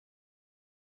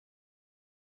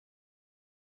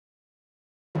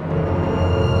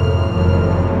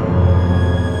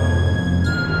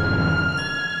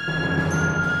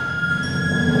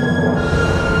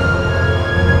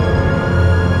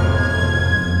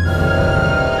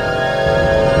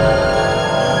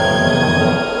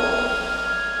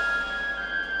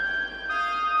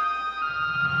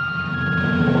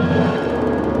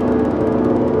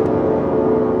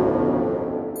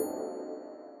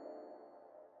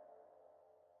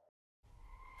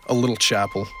A Little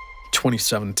Chapel,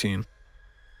 2017.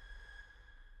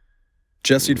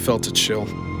 Jessie had felt a chill,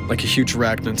 like a huge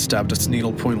arachnid stabbed its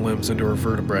needle-point limbs into her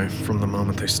vertebrae from the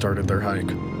moment they started their hike.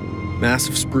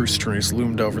 Massive spruce trees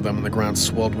loomed over them and the ground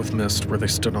swelled with mist where they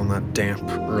stood on that damp,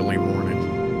 early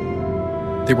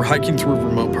morning. They were hiking through a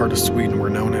remote part of Sweden where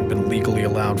no one had been legally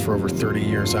allowed for over 30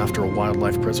 years after a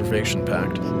wildlife preservation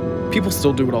pact. People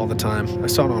still do it all the time. I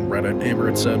saw it on Reddit. Amber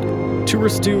had said,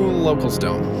 "Tourists do, locals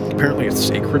don't. Apparently it's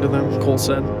sacred to them," Cole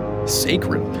said.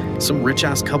 "Sacred? Some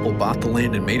rich-ass couple bought the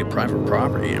land and made it private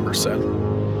property," Amber said.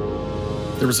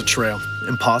 There was a trail,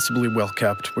 impossibly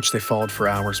well-kept, which they followed for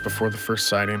hours before the first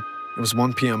sighting. It was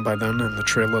 1 p.m. by then, and the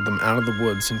trail led them out of the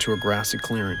woods into a grassy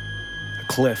clearing. A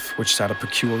cliff which sat a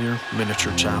peculiar,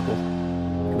 miniature chapel.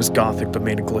 It was Gothic but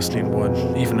made of glistening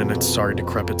wood, even in its sorry,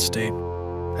 decrepit state.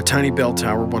 A tiny bell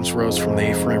tower once rose from the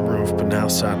A-frame roof, but now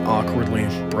sat awkwardly,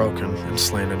 broken, and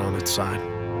slanted on its side.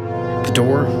 The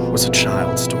door was a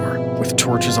child's door, with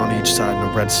torches on each side and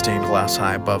a red stained glass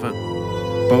high above it.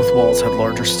 Both walls had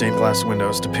larger stained glass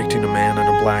windows depicting a man in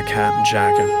a black hat and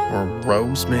jacket, or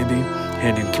robes maybe,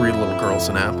 handing 3 little girls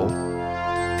an apple.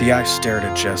 The eye stared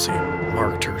at Jessie,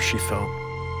 marked her, she felt.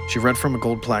 She read from a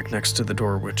gold plaque next to the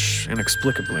door, which,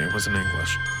 inexplicably, was in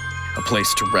English. "A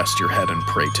place to rest your head and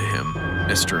pray to him,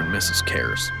 Mr. and Mrs.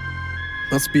 Keres."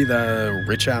 "Must be the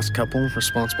rich-ass couple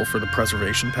responsible for the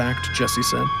preservation pact," Jessie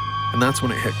said. And that's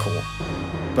when it hit Cole.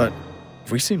 "But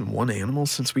have we seen one animal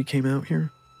since we came out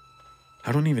here?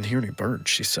 I don't even hear any birds,"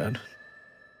 she said.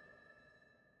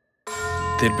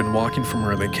 They'd been walking from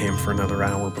where they came for another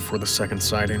hour before the second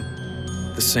sighting.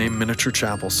 The same miniature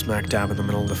chapel smack dab in the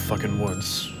middle of the fucking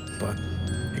woods. But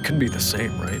it couldn't be the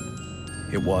same, right?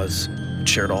 It was. It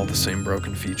shared all the same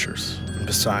broken features. And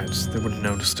besides, they would have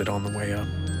noticed it on the way up.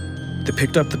 They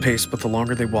picked up the pace, but the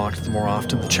longer they walked, the more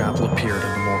often the chapel appeared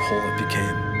and the more whole it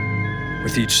became.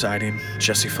 With each sighting,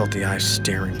 Jessie felt the eyes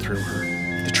staring through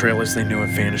her. The trail as they knew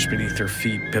it vanished beneath their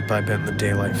feet, bit by bit, and the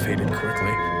daylight faded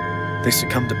quickly. They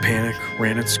succumbed to panic,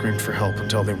 ran and screamed for help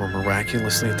until they were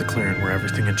miraculously at the clearing where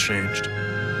everything had changed.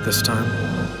 This time,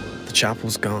 the chapel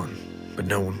was gone, but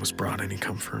no one was brought any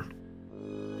comfort.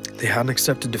 They hadn't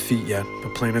accepted defeat yet,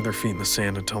 but planted their feet in the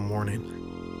sand until morning.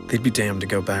 They'd be damned to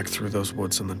go back through those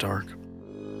woods in the dark.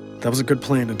 That was a good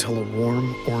plan until a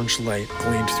warm, orange light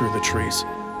gleamed through the trees.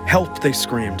 "Help!" they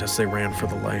screamed as they ran for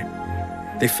the light.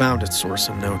 They found its source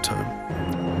in no time.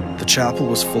 The chapel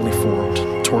was fully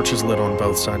formed, torches lit on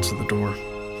both sides of the door.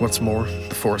 What's more,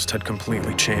 the forest had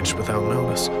completely changed without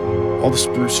notice. All the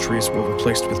spruce trees were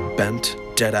replaced with bent,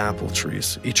 dead apple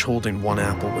trees, each holding 1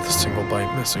 apple with a single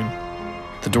bite missing.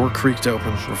 The door creaked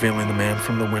open, revealing the man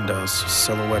from the windows,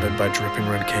 silhouetted by dripping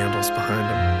red candles behind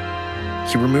him.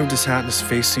 He removed his hat and his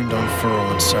face seemed to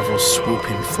unfurl in several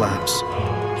swooping flaps.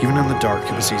 Even in the dark,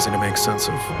 it was easy to make sense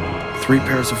of. 3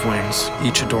 pairs of wings,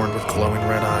 each adorned with glowing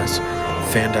red eyes,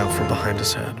 fanned out from behind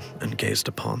his head and gazed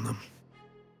upon them.